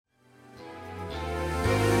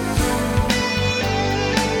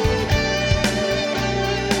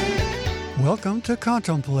Welcome to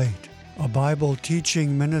Contemplate, a Bible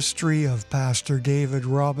teaching ministry of Pastor David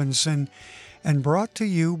Robinson and brought to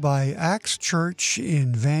you by Axe Church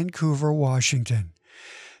in Vancouver, Washington.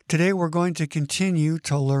 Today we're going to continue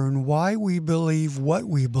to learn why we believe what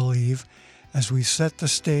we believe as we set the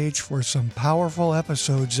stage for some powerful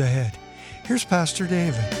episodes ahead. Here's Pastor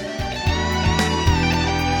David.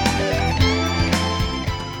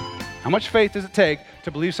 How much faith does it take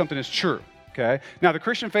to believe something is true? Okay. Now, the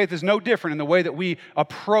Christian faith is no different in the way that we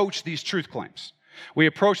approach these truth claims. We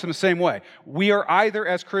approach them the same way. We are either,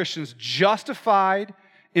 as Christians, justified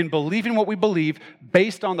in believing what we believe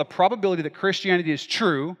based on the probability that Christianity is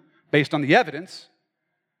true, based on the evidence,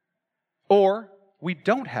 or we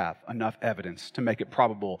don't have enough evidence to make it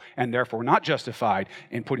probable, and therefore we're not justified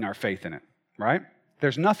in putting our faith in it, right?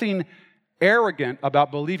 There's nothing arrogant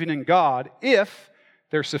about believing in God if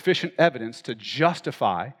there's sufficient evidence to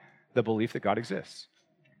justify the belief that God exists.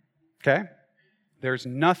 Okay? There's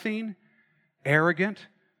nothing arrogant,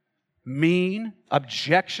 mean,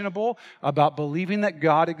 objectionable about believing that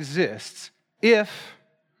God exists if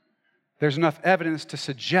there's enough evidence to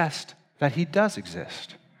suggest that He does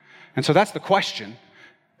exist. And so that's the question.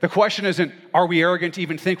 The question isn't, are we arrogant to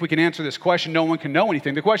even think we can answer this question? No one can know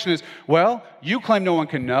anything. The question is, well, you claim no one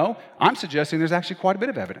can know. I'm suggesting there's actually quite a bit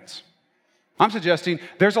of evidence. I'm suggesting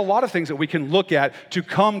there's a lot of things that we can look at to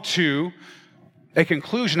come to a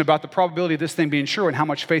conclusion about the probability of this thing being true and how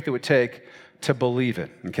much faith it would take to believe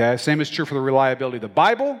it. Okay? Same is true for the reliability of the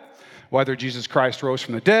Bible, whether Jesus Christ rose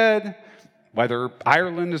from the dead, whether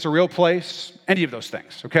Ireland is a real place, any of those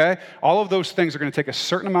things. Okay? All of those things are going to take a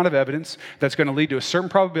certain amount of evidence that's going to lead to a certain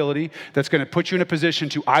probability that's going to put you in a position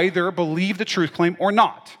to either believe the truth claim or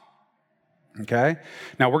not. Okay?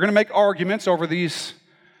 Now, we're going to make arguments over these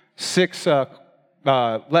 6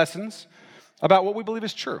 lessons about what we believe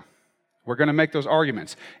is true. We're going to make those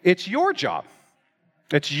arguments. It's your job.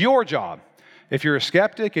 It's your job. If you're a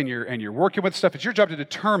skeptic and you're working with stuff, it's your job to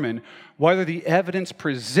determine whether the evidence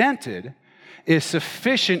presented is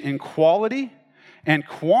sufficient in quality and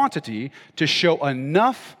quantity to show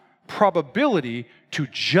enough probability to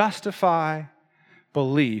justify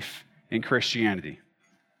belief in Christianity.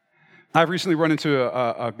 I've recently run into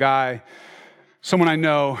a guy, someone I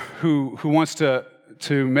know who wants to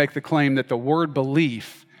make the claim that the word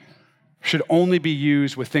belief should only be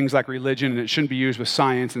used with things like religion and it shouldn't be used with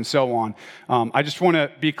science and so on. I just want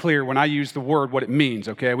to be clear when I use the word what it means,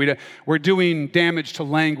 okay? We're doing damage to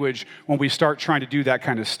language when we start trying to do that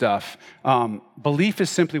kind of stuff. Belief is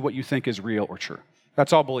simply what you think is real or true.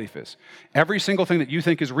 That's all belief is. Every single thing that you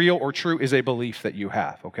think is real or true is a belief that you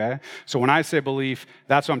have, okay? So when I say belief,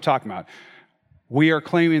 that's what I'm talking about. We are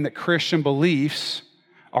claiming that Christian beliefs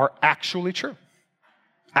are actually true.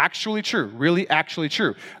 Actually true, really actually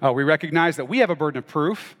true. We recognize that we have a burden of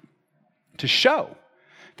proof to show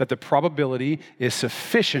that the probability is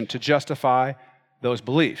sufficient to justify those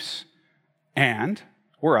beliefs. And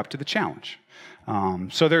we're up to the challenge.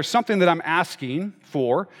 So there's something that I'm asking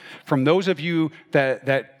for from those of you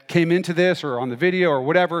that came into this or on the video or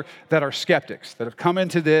whatever that are skeptics, that have come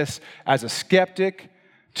into this as a skeptic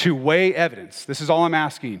to weigh evidence. This is all I'm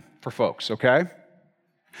asking for folks, okay?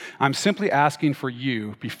 I'm simply asking for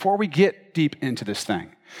you, before we get deep into this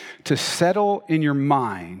thing, to settle in your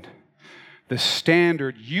mind the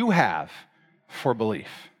standard you have for belief.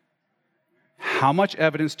 How much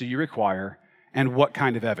evidence do you require, and what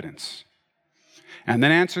kind of evidence? And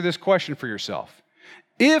then answer this question for yourself.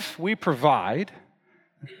 If we provide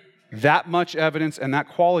that much evidence and that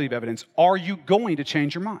quality of evidence, are you going to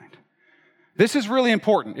change your mind? This is really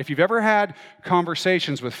important. If you've ever had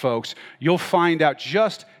conversations with folks, you'll find out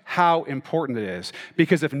just how important it is.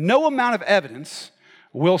 Because if no amount of evidence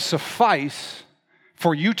will suffice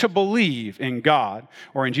for you to believe in God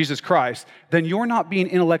or in Jesus Christ, then you're not being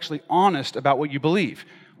intellectually honest about what you believe,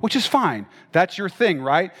 which is fine. That's your thing,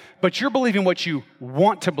 right? But you're believing what you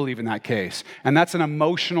want to believe in that case. And that's an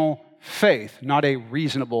emotional faith, not a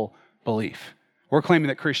reasonable belief. We're claiming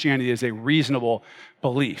that Christianity is a reasonable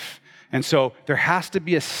belief. And so there has to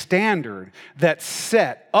be a standard that's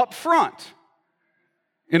set up front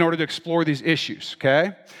in order to explore these issues,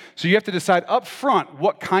 okay? So you have to decide up front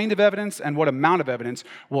what kind of evidence and what amount of evidence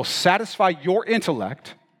will satisfy your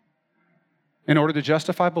intellect in order to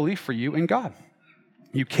justify belief for you in God.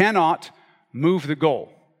 You cannot move the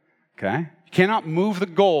goal, okay? You cannot move the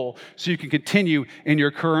goal so you can continue in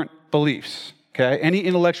your current beliefs. Okay? Any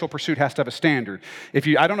intellectual pursuit has to have a standard.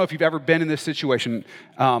 I don't know if you've ever been in this situation.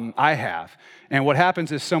 I have. And what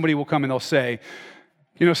happens is somebody will come and they'll say,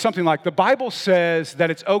 something like, the Bible says that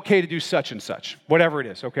it's okay to do such and such, whatever it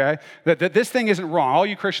is, okay? That this thing isn't wrong. All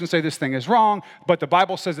you Christians say this thing is wrong, but the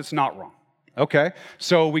Bible says it's not wrong. Okay,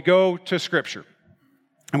 so we go to Scripture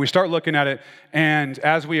and we start looking at it, and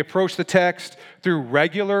as we approach the text through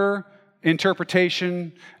regular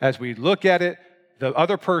interpretation, as we look at it, the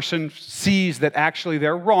other person sees that actually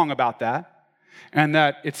they're wrong about that, and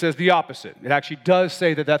that it says the opposite. It actually does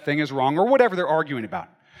say that that thing is wrong, or whatever they're arguing about.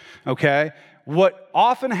 Okay? What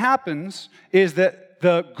often happens is that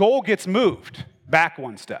the goal gets moved back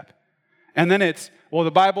one step. And then it's, well,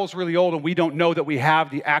 the Bible's really old, and we don't know that we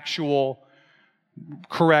have the actual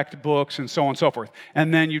correct books, and so on and so forth.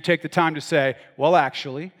 And then you take the time to say, well,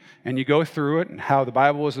 actually, and you go through it, and how the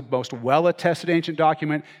Bible is the most well-attested ancient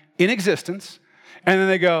document in existence. And then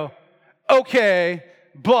they go, okay,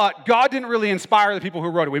 but God didn't really inspire the people who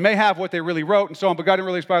wrote it. We may have what they really wrote and so on, but God didn't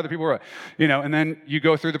really inspire the people who wrote it. And then you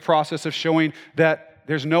go through the process of showing that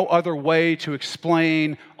there's no other way to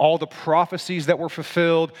explain all the prophecies that were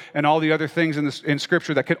fulfilled and all the other things in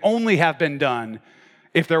Scripture that could only have been done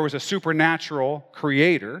if there was a supernatural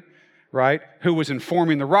creator, right, who was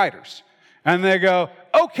informing the writers. And they go,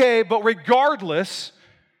 okay, but regardless,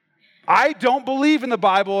 I don't believe in the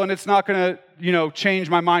Bible, and it's not going to, change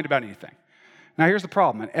my mind about anything. Now, here's the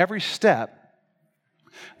problem. At every step,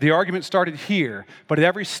 the argument started here, but at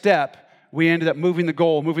every step, we ended up moving the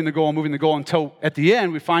goal until at the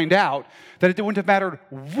end we find out that it wouldn't have mattered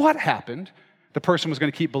what happened. The person was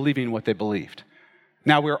going to keep believing what they believed.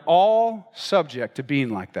 Now, we're all subject to being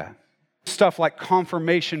like that. Stuff like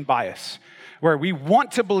confirmation bias, where we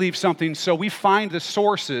want to believe something, so we find the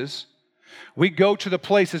sources. We go to the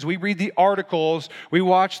places, we read the articles, we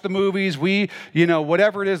watch the movies, we,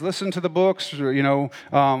 whatever it is, listen to the books,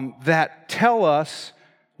 that tell us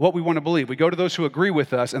what we want to believe. We go to those who agree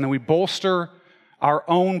with us, and then we bolster our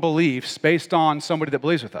own beliefs based on somebody that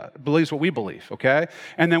believes what we believe, okay?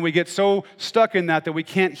 And then we get so stuck in that we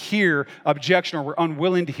can't hear objection, or we're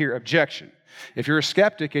unwilling to hear objection. If you're a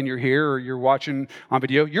skeptic and you're here or you're watching on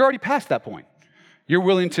video, you're already past that point. You're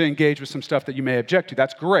willing to engage with some stuff that you may object to.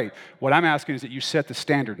 That's great. What I'm asking is that you set the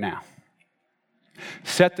standard now.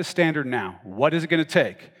 Set the standard now. What is it going to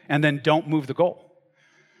take? And then don't move the goal.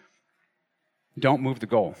 Don't move the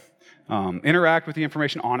goal. Interact with the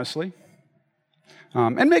information honestly.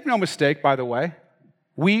 And make no mistake, by the way,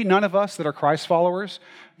 none of us that are Christ followers,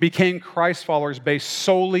 became Christ followers based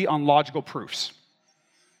solely on logical proofs.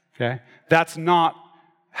 Okay? That's not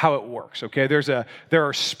how it works, okay? There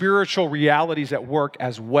are spiritual realities at work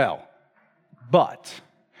as well. But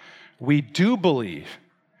we do believe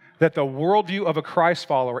that the worldview of a Christ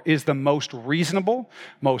follower is the most reasonable,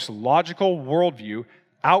 most logical worldview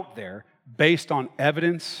out there based on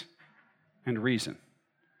evidence and reason.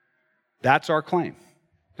 That's our claim.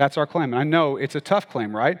 That's our claim. And I know it's a tough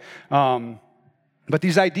claim, right? But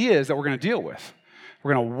these ideas that we're going to deal with,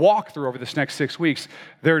 we're going to walk through over this next 6 weeks,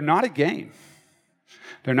 they're not a game.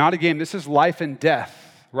 They're not a game. This is life and death,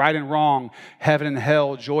 right and wrong, heaven and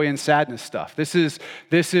hell, joy and sadness stuff. This is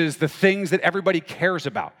the things that everybody cares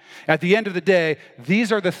about. At the end of the day,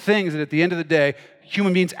 these are the things that at the end of the day,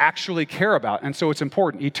 human beings actually care about. And so it's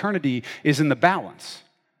important. Eternity is in the balance.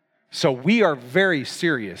 So we are very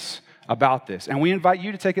serious about this. And we invite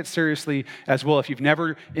you to take it seriously as well. If you've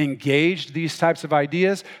never engaged these types of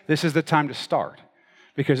ideas, this is the time to start,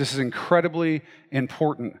 because this is incredibly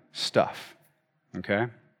important stuff. Okay?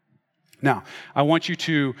 Now, I want you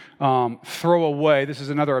to throw away, this is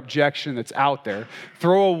another objection that's out there,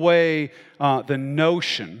 throw away the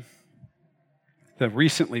notion, the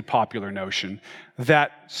recently popular notion,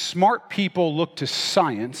 that smart people look to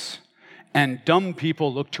science and dumb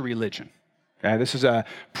people look to religion. Okay? This is a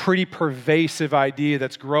pretty pervasive idea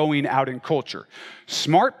that's growing out in culture.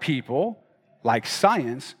 Smart people like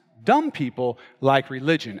science, dumb people like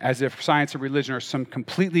religion, as if science and religion are some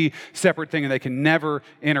completely separate thing and they can never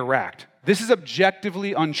interact. This is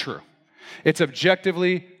objectively untrue. It's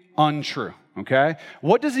objectively untrue, okay?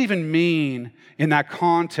 What does it even mean in that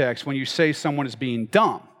context when you say someone is being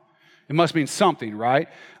dumb? It must mean something, right?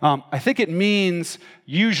 I think it means,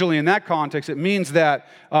 usually in that context, it means that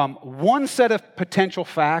one set of potential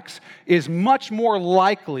facts is much more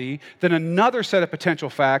likely than another set of potential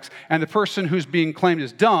facts, and the person who's being claimed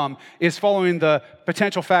as dumb is following the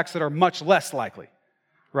potential facts that are much less likely,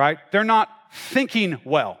 right? They're not thinking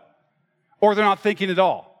well, or they're not thinking at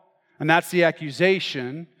all. And that's the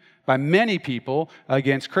accusation by many people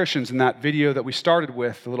against Christians. In that video that we started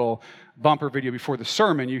with, the little bumper video before the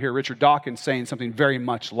sermon, you hear Richard Dawkins saying something very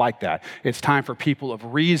much like that. It's time for people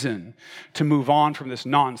of reason to move on from this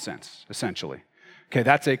nonsense, essentially. Okay,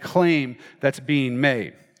 that's a claim that's being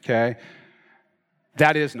made, okay?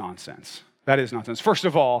 That is nonsense. That is nonsense. First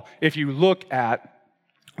of all, if you look at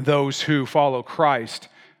those who follow Christ,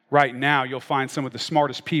 Right now, you'll find some of the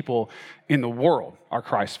smartest people in the world are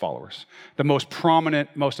Christ followers. The most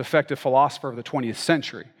prominent, most effective philosopher of the 20th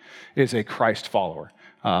century is a Christ follower.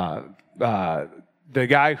 The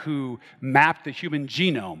guy who mapped the human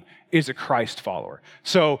genome is a Christ follower.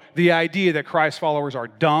 So the idea that Christ followers are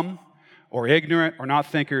dumb or ignorant or not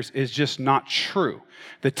thinkers is just not true.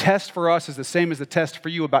 The test for us is the same as the test for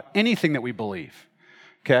you about anything that we believe.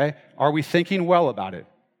 Okay? Are we thinking well about it?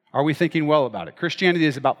 Are we thinking well about it? Christianity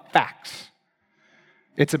is about facts.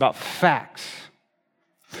 It's about facts.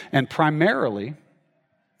 And primarily,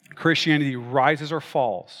 Christianity rises or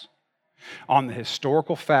falls on the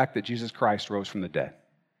historical fact that Jesus Christ rose from the dead.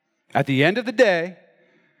 At the end of the day,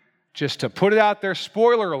 just to put it out there,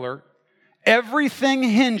 spoiler alert, everything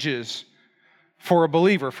hinges for a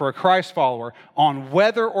believer, for a Christ follower, on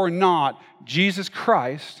whether or not Jesus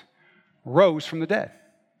Christ rose from the dead.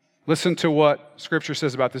 Listen to what Scripture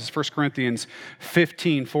says about this. 1 Corinthians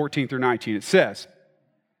 15, 14 through 19. It says,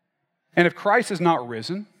 "And if Christ is not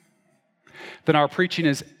risen, then our preaching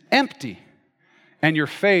is empty, and your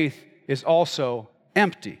faith is also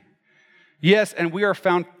empty. Yes, and we are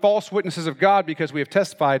found false witnesses of God because we have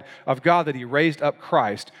testified of God that he raised up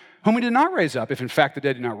Christ, whom he did not raise up, if in fact the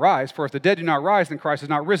dead do not rise. For if the dead do not rise, then Christ is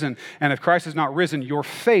not risen. And if Christ is not risen, your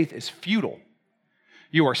faith is futile.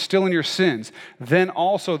 You are still in your sins. Then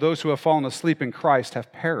also those who have fallen asleep in Christ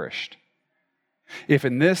have perished. If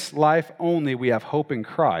in this life only we have hope in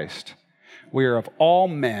Christ, we are of all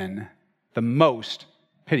men the most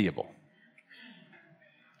pitiable."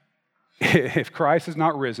 If Christ is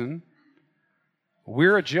not risen,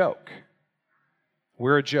 we're a joke.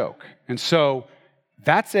 We're a joke. And so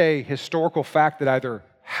that's a historical fact that either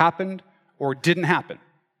happened or didn't happen.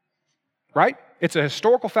 Right? It's a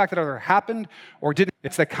historical fact that either happened or didn't.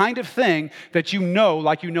 It's the kind of thing that you know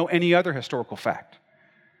like you know any other historical fact.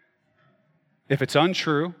 If it's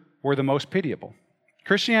untrue, we're the most pitiable.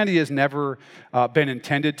 Christianity has never been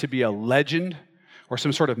intended to be a legend or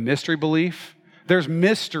some sort of mystery belief. There's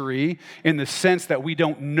mystery in the sense that we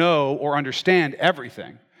don't know or understand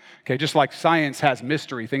everything. Okay, just like science has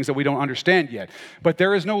mystery, things that we don't understand yet. But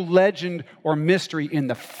there is no legend or mystery in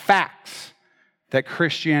the facts that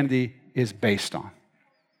Christianity is based on.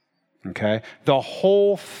 Okay? The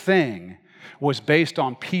whole thing was based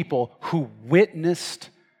on people who witnessed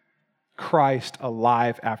Christ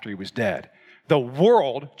alive after he was dead. The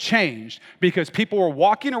world changed because people were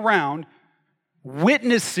walking around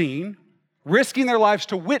witnessing, risking their lives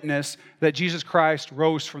to witness that Jesus Christ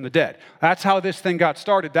rose from the dead. That's how this thing got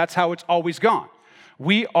started. That's how it's always gone.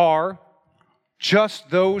 We are just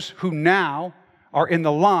those who now are in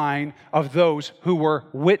the line of those who were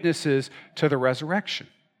witnesses to the resurrection.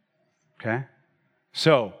 Okay?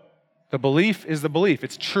 So, the belief is the belief.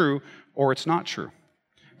 It's true or it's not true.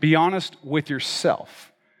 Be honest with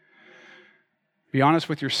yourself. Be honest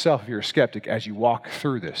with yourself if you're a skeptic as you walk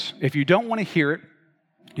through this. If you don't want to hear it,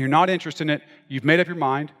 you're not interested in it, you've made up your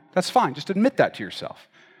mind, that's fine. Just admit that to yourself.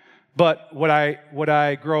 But what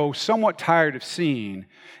I grow somewhat tired of seeing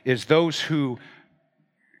is those who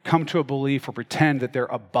come to a belief or pretend that they're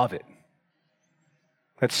above it.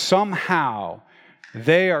 That somehow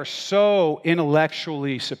they are so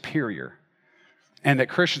intellectually superior and that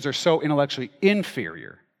Christians are so intellectually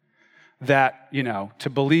inferior that, to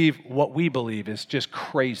believe what we believe is just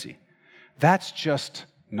crazy. That's just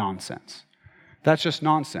nonsense. That's just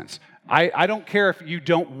nonsense. I don't care if you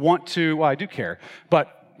don't want to, well, I do care,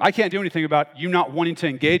 but I can't do anything about you not wanting to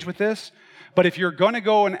engage with this. But if you're going to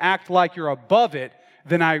go and act like you're above it,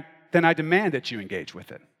 then I demand that you engage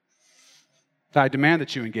with it. I demand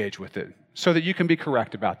that you engage with it so that you can be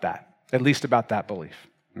correct about that, at least about that belief,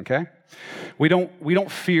 okay? We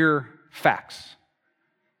don't fear facts.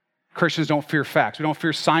 Christians don't fear facts. We don't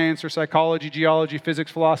fear science or psychology, geology, physics,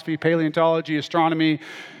 philosophy, paleontology, astronomy,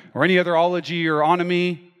 or any other ology or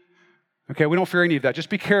onomy. Okay, we don't fear any of that. Just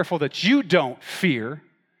be careful that you don't fear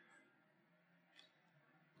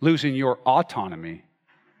losing your autonomy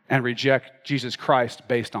and reject Jesus Christ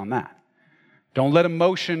based on that. Don't let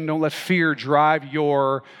emotion, don't let fear drive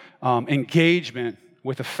your engagement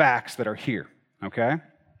with the facts that are here, okay?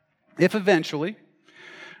 If eventually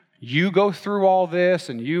you go through all this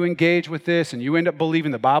and you engage with this and you end up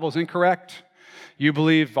believing the Bible's incorrect, you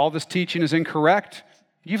believe all this teaching is incorrect,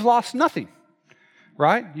 you've lost nothing,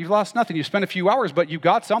 right? You've lost nothing. You spent a few hours, but you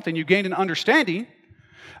got something. You gained an understanding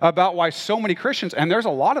about why so many Christians, and there's a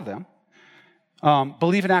lot of them,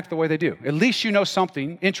 believe and act the way they do. At least you know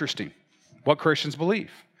something interesting, what Christians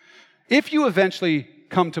believe. If you eventually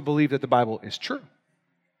come to believe that the Bible is true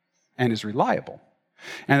and is reliable,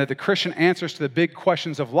 and that the Christian answers to the big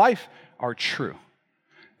questions of life are true,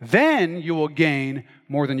 then you will gain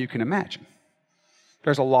more than you can imagine.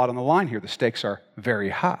 There's a lot on the line here. The stakes are very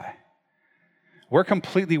high. We're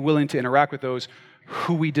completely willing to interact with those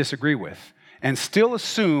who we disagree with and still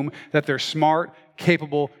assume that they're smart,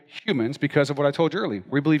 capable humans because of what I told you earlier.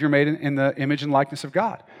 We believe you're made in the image and likeness of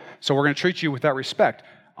God. So we're going to treat you with that respect.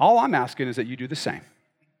 All I'm asking is that you do the same.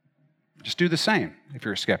 Just do the same if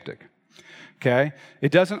you're a skeptic. Okay?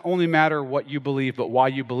 It doesn't only matter what you believe, but why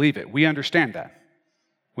you believe it. We understand that.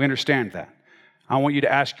 We understand that. I want you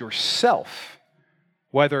to ask yourself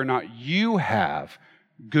whether or not you have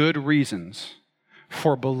good reasons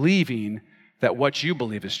for believing that what you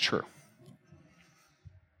believe is true.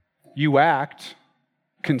 You act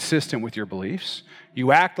consistent with your beliefs.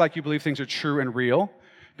 You act like you believe things are true and real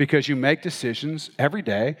because you make decisions every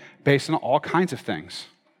day based on all kinds of things.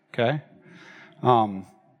 Okay?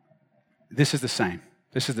 This is the same.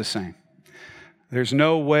 This is the same. There's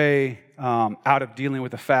no way out of dealing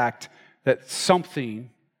with the fact that something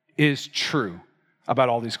is true about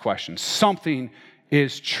all these questions. Something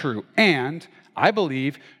is true. And I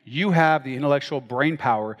believe you have the intellectual brain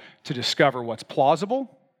power to discover what's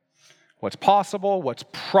plausible, what's possible, what's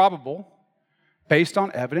probable, based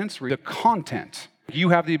on evidence, the content. You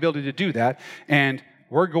have the ability to do that, and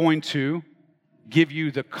we're going to give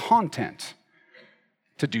you the content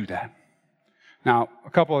to do that. Now, a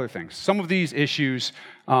couple other things. Some of these issues,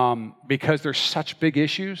 because they're such big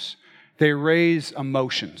issues, they raise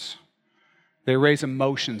emotions. They raise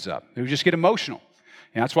emotions up. They just get emotional.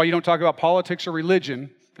 And that's why you don't talk about politics or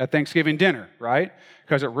religion at Thanksgiving dinner, right?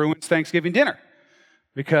 Because it ruins Thanksgiving dinner.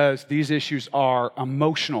 Because these issues are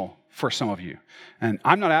emotional for some of you. And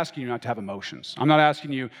I'm not asking you not to have emotions. I'm not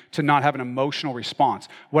asking you to not have an emotional response.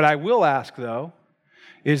 What I will ask, though,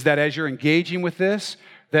 is that as you're engaging with this,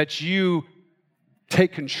 that you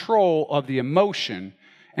take control of the emotion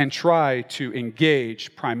and try to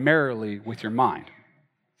engage primarily with your mind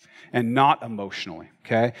and not emotionally,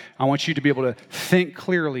 okay? I want you to be able to think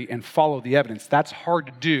clearly and follow the evidence. That's hard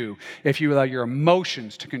to do if you allow your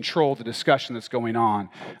emotions to control the discussion that's going on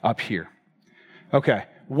up here. Okay,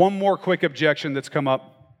 one more quick objection that's come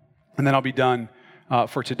up, and then I'll be done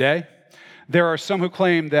for today. There are some who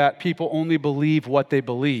claim that people only believe what they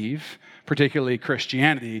believe, particularly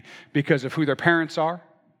Christianity, because of who their parents are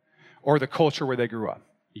or the culture where they grew up.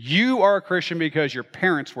 You are a Christian because your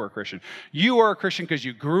parents were a Christian. You are a Christian because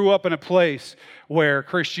you grew up in a place where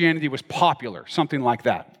Christianity was popular, something like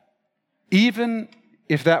that. Even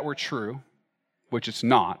if that were true, which it's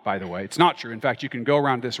not, by the way, it's not true. In fact, you can go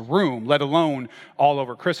around this room, let alone all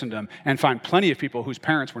over Christendom, and find plenty of people whose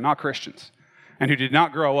parents were not Christians and who did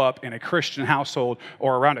not grow up in a Christian household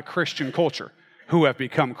or around a Christian culture who have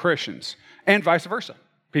become Christians, and vice versa.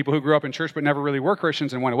 People who grew up in church but never really were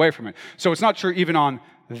Christians and went away from it. So it's not true even on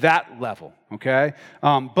that level, okay?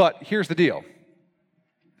 But here's the deal.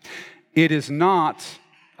 It is not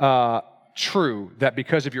true that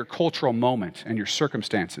because of your cultural moment and your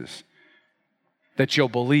circumstances that you'll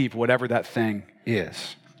believe whatever that thing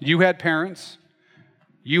is. You had parents,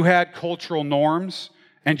 you had cultural norms,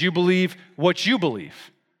 and you believe what you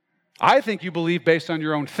believe. I think you believe based on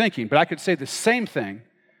your own thinking, but I could say the same thing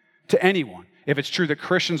to anyone. If it's true that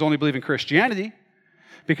Christians only believe in Christianity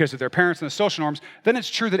because of their parents and the social norms, then it's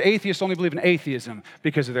true that atheists only believe in atheism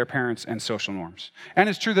because of their parents and social norms. And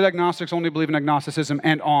it's true that agnostics only believe in agnosticism,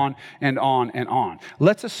 and on and on and on.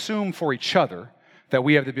 Let's assume for each other that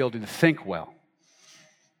we have the ability to think well.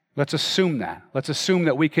 Let's assume that. Let's assume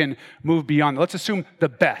that we can move beyond. Let's assume the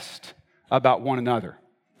best about one another.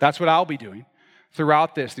 That's what I'll be doing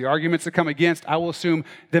throughout this. The arguments that come against, I will assume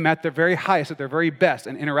them at their very highest, at their very best,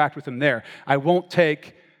 and interact with them there. I won't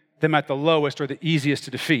take them at the lowest or the easiest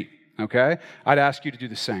to defeat, okay? I'd ask you to do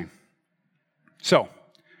the same. So,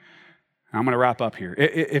 I'm going to wrap up here.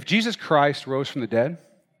 If Jesus Christ rose from the dead,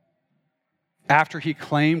 after he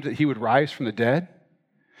claimed that he would rise from the dead,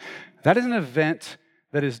 that is an event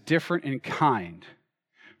that is different in kind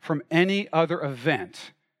from any other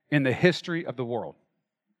event in the history of the world.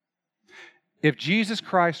 If Jesus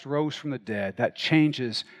Christ rose from the dead, that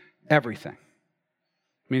changes everything.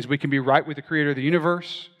 It means we can be right with the Creator of the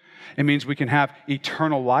universe. It means we can have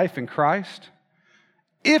eternal life in Christ.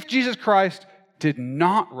 If Jesus Christ did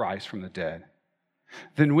not rise from the dead,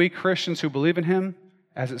 then we Christians who believe in him,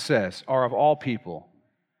 as it says, are of all people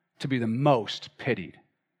to be the most pitied.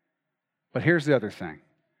 But here's the other thing.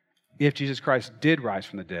 If Jesus Christ did rise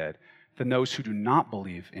from the dead, then those who do not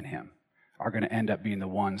believe in him are going to end up being the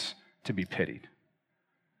ones to be pitied.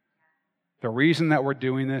 The reason that we're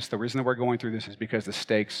doing this, the reason that we're going through this is because the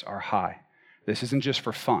stakes are high. This isn't just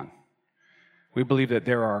for fun. We believe that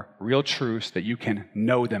there are real truths, that you can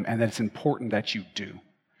know them, and that it's important that you do.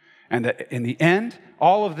 And that in the end,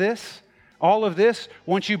 all of this,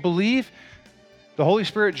 once you believe, the Holy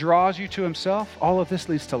Spirit draws you to himself, all of this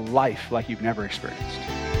leads to life like you've never experienced.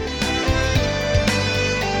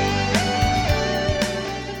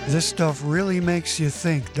 This stuff really makes you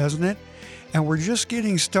think, doesn't it? And we're just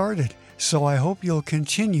getting started, so I hope you'll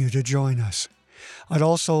continue to join us. I'd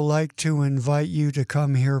also like to invite you to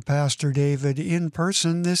come hear Pastor David in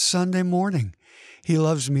person this Sunday morning. He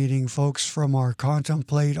loves meeting folks from our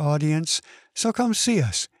Contemplate audience, so come see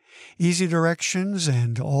us. Easy directions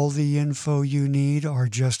and all the info you need are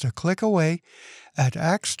just a click away at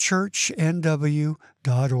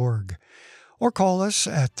axchurchnw.org, or call us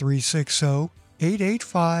at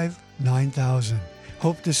 360-885-9000.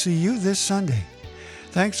 Hope to see you this Sunday.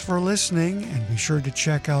 Thanks for listening, and be sure to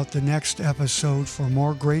check out the next episode for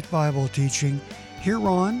more great Bible teaching here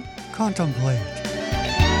on Contemplate.